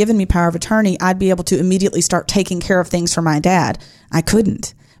parents had given me power of attorney, I'd be able to immediately start taking care of things for my dad. I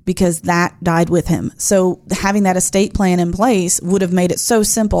couldn't, because that died with him. So having that estate plan in place would have made it so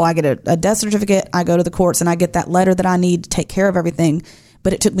simple. I get a death certificate, I go to the courts, and I get that letter that I need to take care of everything.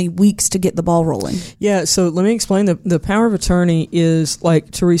 But it took me weeks to get the ball rolling. Yeah, so let me explain. The power of attorney is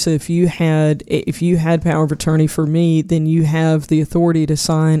like, Teresa, if you had power of attorney for me, then you have the authority to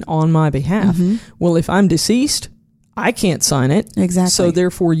sign on my behalf. Well, if I'm deceased, I can't sign it. Exactly. So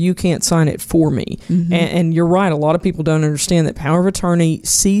therefore, you can't sign it for me. And you're right. A lot of people don't understand that power of attorney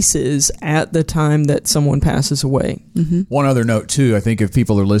ceases at the time that someone passes away. One other note, too, I think if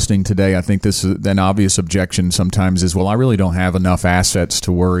people are listening today, I think this is an obvious objection sometimes is, well, I really don't have enough assets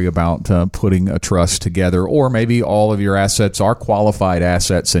to worry about putting a trust together. Or maybe all of your assets are qualified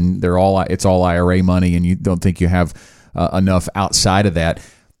assets and it's all IRA money, and you don't think you have enough outside of that.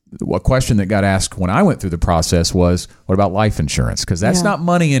 A question that got asked when I went through the process was, what about life insurance? Because that's not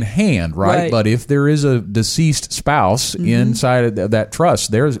money in hand, right? But if there is a deceased spouse inside of that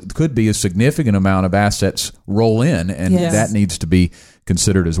trust, there could be a significant amount of assets roll in, and that needs to be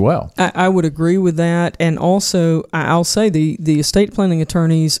considered as well. I would agree with that. And also, I'll say the estate planning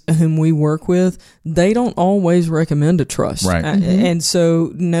attorneys whom we work with, they don't always recommend a trust. Right. And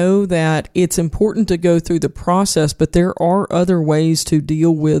so know that it's important to go through the process, but there are other ways to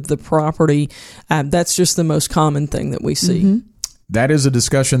deal with the property. That's just the most common thing that we see. That is a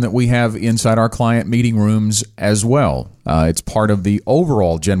discussion that we have inside our client meeting rooms as well. It's part of the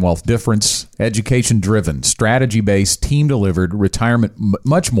overall GenWealth difference, education-driven, strategy-based, team-delivered retirement,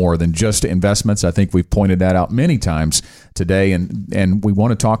 much more than just investments. I think we've pointed that out many times today, and we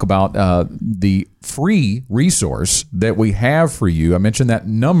want to talk about the free resource that we have for you. I mentioned that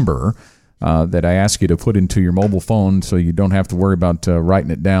number, that I ask you to put into your mobile phone so you don't have to worry about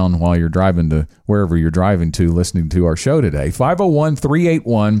writing it down while you're driving to wherever you're driving to, listening to our show today.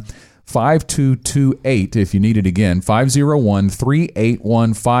 501-381-5228 if you need it again,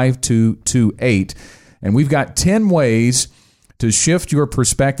 501-381-5228. And we've got 10 ways to shift your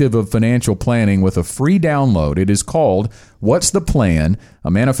perspective of financial planning with a free download. It is called What's the Plan?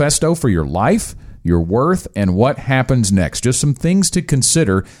 A manifesto for your life, your worth, and what happens next. Just some things to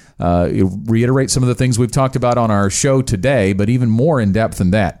consider. It'll reiterate some of the things we've talked about on our show today, but even more in depth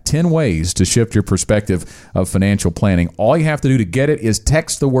than that. 10 ways to shift your perspective of financial planning. All you have to do to get it is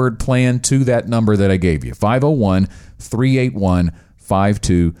text the word plan to that number that I gave you,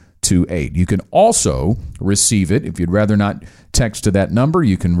 501-381-5228. You can also receive it, if you'd rather not text to that number,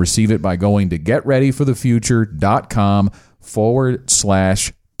 you can receive it by going to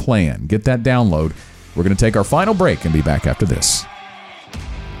getreadyforthefuture.com/plan. Get that download. We're going to take our final break and be back after this.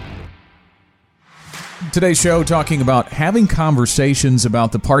 Today's show talking about having conversations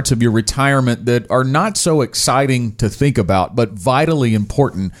about the parts of your retirement that are not so exciting to think about, but vitally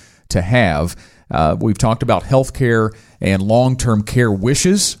important to have. We've talked about healthcare and long-term care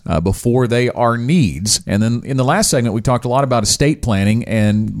wishes before they are needs. And then in the last segment, we talked a lot about estate planning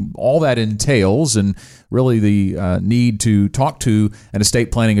and all that entails, and really the need to talk to an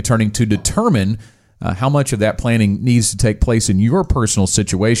estate planning attorney to determine how much of that planning needs to take place in your personal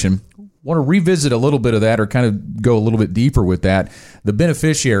situation. Want to revisit a little bit of that, or kind of go a little bit deeper with that. The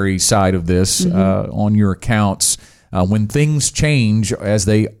beneficiary side of this on your accounts, when things change, as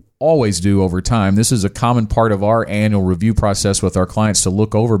they always do over time. This is a common part of our annual review process with our clients to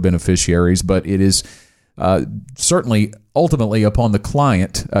look over beneficiaries, but it is certainly ultimately upon the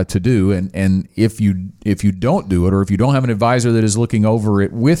client to do. And if you don't do it, or if you don't have an advisor that is looking over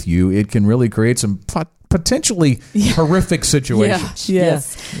it with you, it can really create some potentially horrific situations.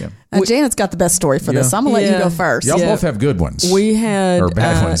 Yes. Janet's got the best story for this. So I'm going to let you go first. Y'all both have good ones. We had... Or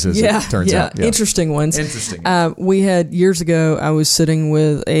bad ones, as it turns out. Yeah, interesting ones. Interesting. We had, years ago, I was sitting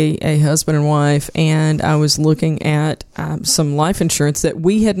with a husband and wife, and I was looking at some life insurance that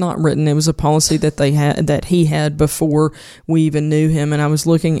we had not written. It was a policy that he had before we even knew him, and I was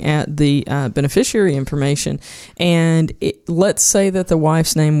looking at the beneficiary information. And let's say that the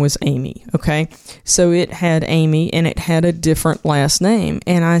wife's name was Amy, okay? So it had Amy, and it had a different last name.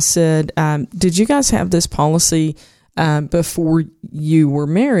 And I said, did you guys have this policy before you were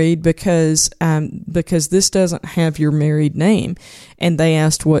married? Because this doesn't have your married name. And they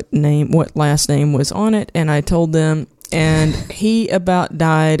asked what last name was on it, and I told them, and he about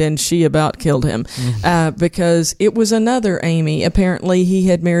died and she about killed him because it was another Amy. Apparently he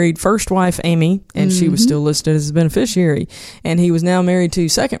had married first wife Amy, and she was still listed as a beneficiary, and he was now married to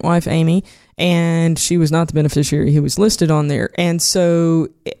second wife Amy, and she was not the beneficiary who was listed on there. And so,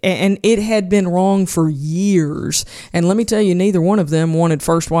 and it had been wrong for years. And let me tell you, neither one of them wanted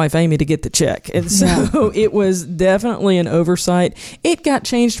first wife Amy to get the check. And so it was definitely an oversight. It got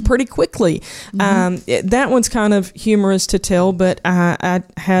changed pretty quickly. That one's kind of humorous to tell, but I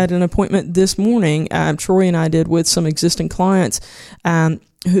had an appointment this morning, Troy and I did, with some existing clients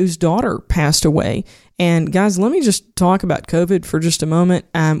whose daughter passed away. And guys, let me just talk about COVID for just a moment.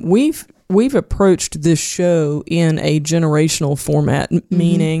 We've approached this show in a generational format,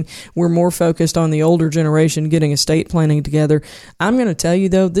 meaning we're more focused on the older generation getting estate planning together. I'm going to tell you,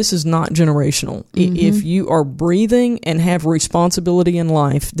 though, this is not generational. If you are breathing and have responsibility in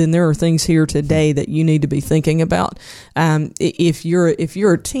life, then there are things here today that you need to be thinking about. If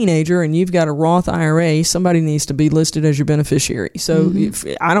you're a teenager and you've got a Roth IRA, somebody needs to be listed as your beneficiary. So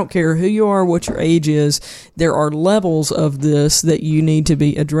I don't care who you are, what your age is, there are levels of this that you need to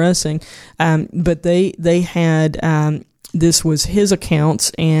be addressing. But they had, this was his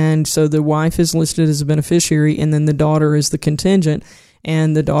accounts, and so the wife is listed as a beneficiary, and then the daughter is the contingent,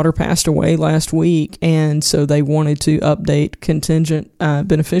 and the daughter passed away last week, and so they wanted to update contingent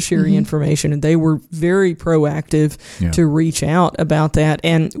beneficiary information, and they were very proactive to reach out about that,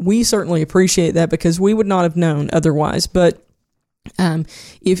 and we certainly appreciate that because we would not have known otherwise. But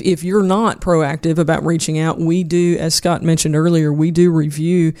if you're not proactive about reaching out, we do, as Scott mentioned earlier, we do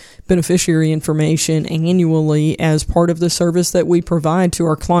review beneficiary information annually as part of the service that we provide to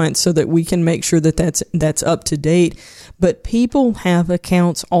our clients so that we can make sure that that's up to date. But people have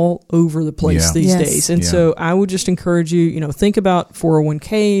accounts all over the place these days. And so I would just encourage you, think about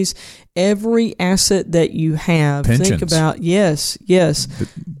 401ks, every asset that you have. Pensions. Think about, yes.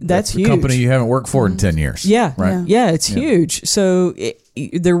 That's the huge. company you haven't worked for in 10 years. Yeah. Right. Yeah, it's huge. So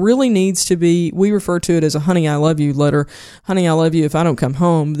there really needs to be, we refer to it as a honey, I love you letter. Honey, I love you. If I don't come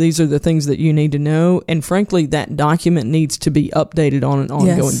home, these are the things that you need to know. And frankly, that document needs to be updated on an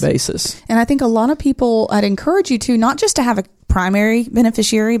ongoing basis. And I think a lot of people, I'd encourage you to not just to have a primary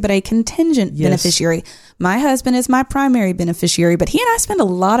beneficiary, but a contingent beneficiary. My husband is my primary beneficiary, but he and I spend a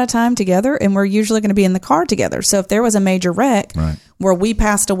lot of time together, and we're usually going to be in the car together. So if there was a major wreck where we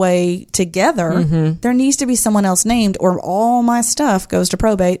passed away together, there needs to be someone else named, or all my stuff goes to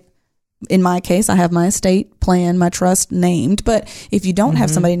probate. In my case, I have my estate plan, my trust named. But if you don't have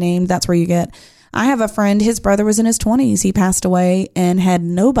somebody named, that's where you get. I have a friend, his brother was in his 20s. He passed away and had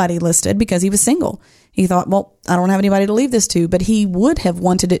nobody listed because he was single. He thought, well, I don't have anybody to leave this to, but he would have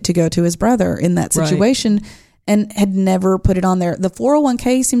wanted it to go to his brother in that situation and had never put it on there. The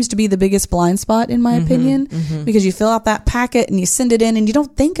 401k seems to be the biggest blind spot, in my opinion, because you fill out that packet and you send it in and you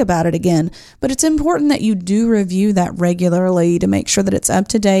don't think about it again. But it's important that you do review that regularly to make sure that it's up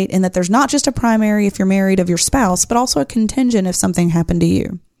to date and that there's not just a primary if you're married of your spouse, but also a contingent if something happened to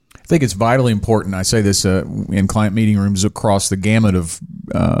you. I think it's vitally important. I say this in client meeting rooms across the gamut of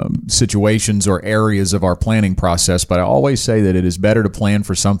situations or areas of our planning process, but I always say that it is better to plan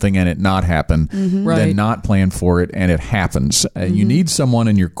for something and it not happen than not plan for it and it happens. You need someone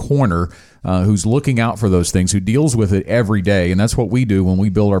in your corner who's looking out for those things, who deals with it every day, and that's what we do when we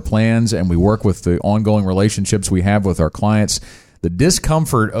build our plans and we work with the ongoing relationships we have with our clients. The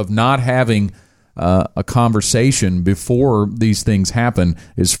discomfort of not having a conversation before these things happen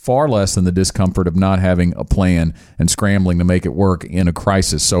is far less than the discomfort of not having a plan and scrambling to make it work in a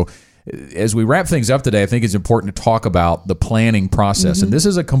crisis. So as we wrap things up today, I think it's important to talk about the planning process. And this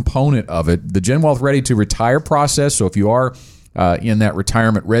is a component of it, the Gen Wealth Ready to Retire process. So if you are in that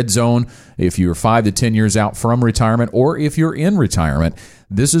retirement red zone, if you're 5 to 10 years out from retirement, or if you're in retirement,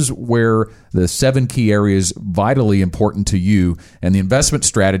 this is where the 7 key areas vitally important to you, and the investment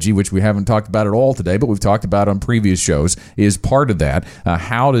strategy, which we haven't talked about at all today, but we've talked about on previous shows, is part of that.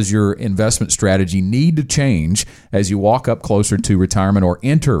 How does your investment strategy need to change as you walk up closer to retirement or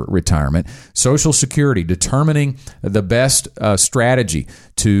enter retirement? Social Security, determining the best strategy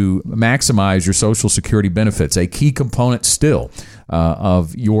to maximize your Social Security benefits, a key component still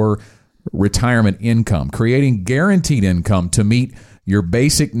of your retirement income. Creating guaranteed income to meet your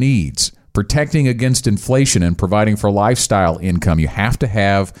basic needs, protecting against inflation, and providing for lifestyle income. You have to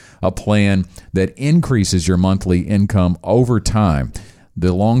have a plan that increases your monthly income over time.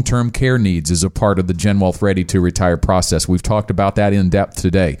 The long-term care needs is a part of the Gen Wealth Ready to Retire process. We've talked about that in depth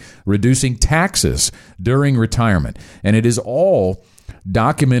today. Reducing taxes during retirement. And it is all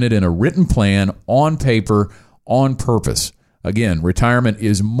documented in a written plan, on paper, on purpose. Again, retirement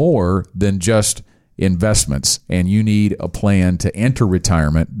is more than just investments, and you need a plan to enter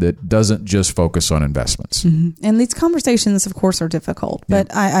retirement that doesn't just focus on investments. And these conversations, of course, are difficult,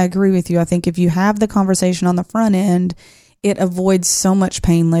 but I agree with you. I think if you have the conversation on the front end, it avoids so much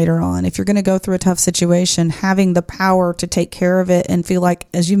pain later on. If you're going to go through a tough situation, having the power to take care of it and feel like,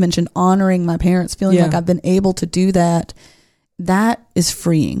 as you mentioned, honoring my parents, feeling like I've been able to do that, that is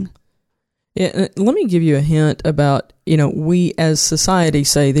freeing. Yeah, let me give you a hint about, we as society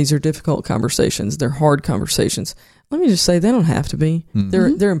say these are difficult conversations. They're hard conversations. Let me just say they don't have to be.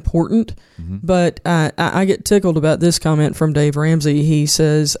 They're important, but I get tickled about this comment from Dave Ramsey. He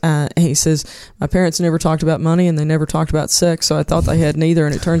says, my parents never talked about money and they never talked about sex, so I thought they had neither,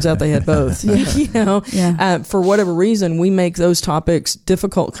 and it turns out they had both. For whatever reason, we make those topics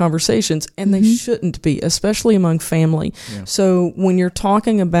difficult conversations, and they shouldn't be, especially among family. So when you're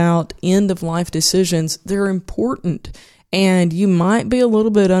talking about end-of-life decisions, they're important, and you might be a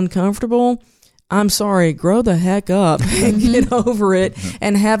little bit uncomfortable. I'm sorry, grow the heck up and get over it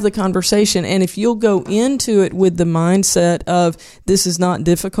and have the conversation. And if you'll go into it with the mindset of this is not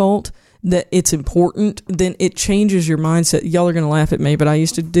difficult, that it's important, then it changes your mindset. Y'all are going to laugh at me, but I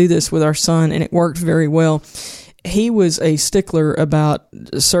used to do this with our son and it worked very well. He was a stickler about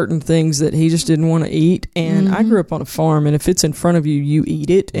certain things that he just didn't want to eat. And I grew up on a farm, and if it's in front of you, you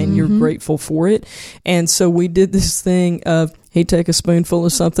eat it and you're grateful for it. And so we did this thing of, he'd take a spoonful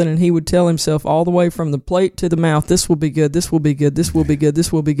of something and he would tell himself all the way from the plate to the mouth, this will be good, this will be good, this will be good,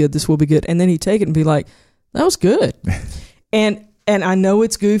 this will be good, this will be good. And then he'd take it and be like, that was good. And I know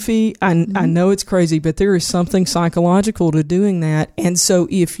it's goofy, I know it's crazy, but there is something psychological to doing that. And so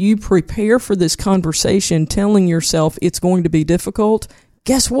if you prepare for this conversation telling yourself it's going to be difficult,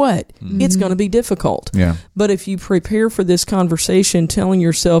 guess what? It's going to be difficult. But if you prepare for this conversation telling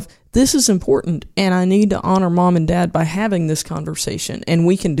yourself, this is important and I need to honor mom and dad by having this conversation and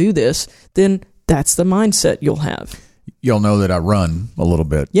we can do this, then that's the mindset you'll have. You'll know that I run a little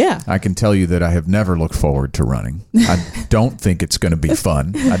bit. Yeah. I can tell you that I have never looked forward to running. I don't think it's going to be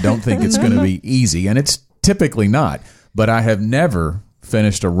fun. I don't think it's going to be easy, and it's typically not. But I have never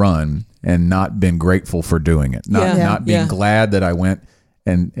finished a run and not been grateful for doing it, not being glad that I went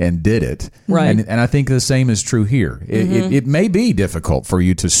and did it. Right. And I think the same is true here. It may be difficult for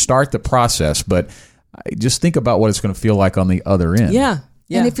you to start the process, but just think about what it's going to feel like on the other end. Yeah.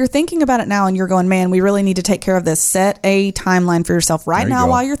 And if you're thinking about it now and you're going, man, we really need to take care of this, set a timeline for yourself right now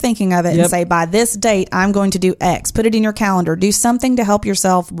while you're thinking of it and say, by this date, I'm going to do X. Put it in your calendar. Do something to help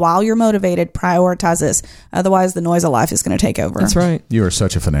yourself while you're motivated. Prioritize this. Otherwise, the noise of life is going to take over. That's right. You are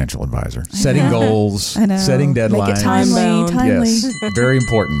such a financial advisor. Setting goals, setting deadlines. Make it timely. Yes, very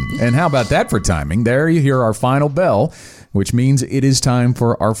important. And how about that for timing? There you hear our final bell, which means it is time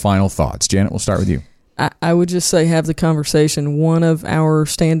for our final thoughts. Janet, we'll start with you. I would just say have the conversation. One of our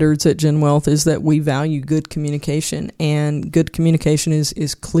standards at Gen Wealth is that we value good communication, and good communication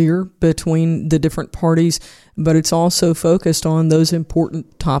is clear between the different parties, but it's also focused on those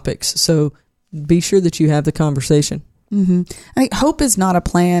important topics. So be sure that you have the conversation. Mm-hmm. Hope is not a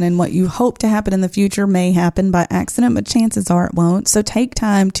plan, and what you hope to happen in the future may happen by accident, but chances are it won't. So take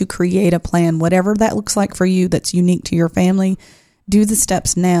time to create a plan, whatever that looks like for you that's unique to your family. Do the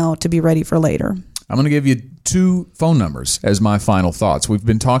steps now to be ready for later. I'm going to give you 2 phone numbers as my final thoughts. We've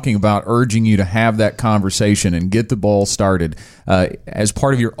been talking about urging you to have that conversation and get the ball started as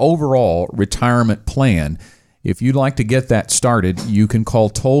part of your overall retirement plan. If you'd like to get that started, you can call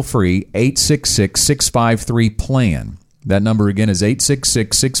toll-free 866-653-PLAN. That number again is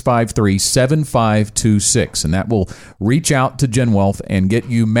 866-653-7526, and that will reach out to Gen Wealth and get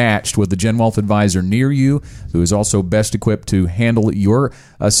you matched with the Gen Wealth advisor near you who is also best equipped to handle your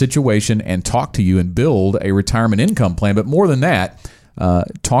situation and talk to you and build a retirement income plan. But more than that,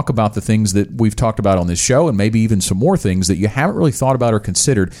 talk about the things that we've talked about on this show and maybe even some more things that you haven't really thought about or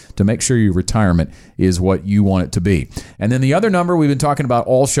considered to make sure your retirement is what you want it to be. And then the other number we've been talking about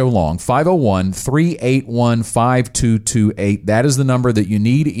all show long, 501-381-5228. That is the number that you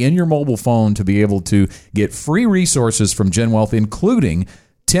need in your mobile phone to be able to get free resources from Gen Wealth, including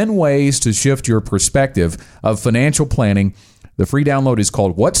 10 ways to shift your perspective of financial planning. The free download is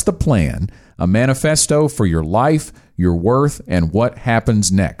called What's the Plan? A manifesto for your life, your worth, and what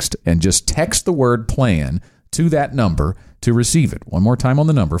happens next. And just text the word plan to that number to receive it. One more time on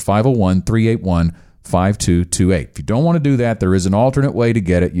the number, 501-381-5228. If you don't want to do that, there is an alternate way to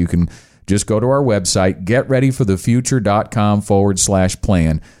get it. You can just go to our website,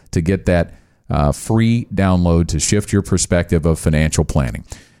 getreadyforthefuture.com/plan to get that free download to shift your perspective of financial planning.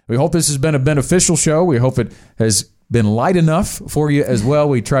 We hope this has been a beneficial show. We hope it has been light enough for you as well.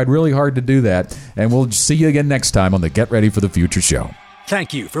 We tried really hard to do that, and we'll see you again next time on the Get Ready for the Future show.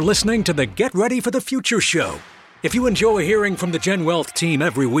 Thank you for listening to the Get Ready for the Future show. If you enjoy hearing from the Gen Wealth team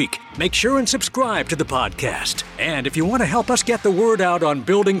every week, make sure and subscribe to the podcast. And if you want to help us get the word out on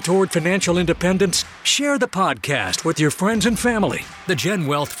building toward financial independence, share the podcast with your friends and family. The Gen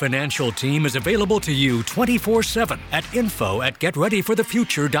Wealth financial team is available to you 24/7 at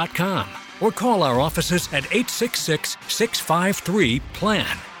info@getreadyforthefuture.com or call our offices at 866-653-PLAN.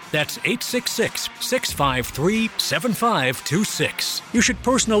 That's 866-653-7526. You should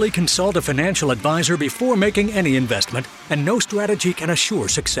personally consult a financial advisor before making any investment, and no strategy can assure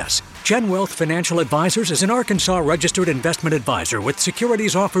success. Gen Wealth Financial Advisors is an Arkansas registered investment advisor with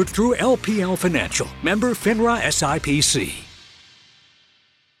securities offered through LPL Financial, member FINRA SIPC.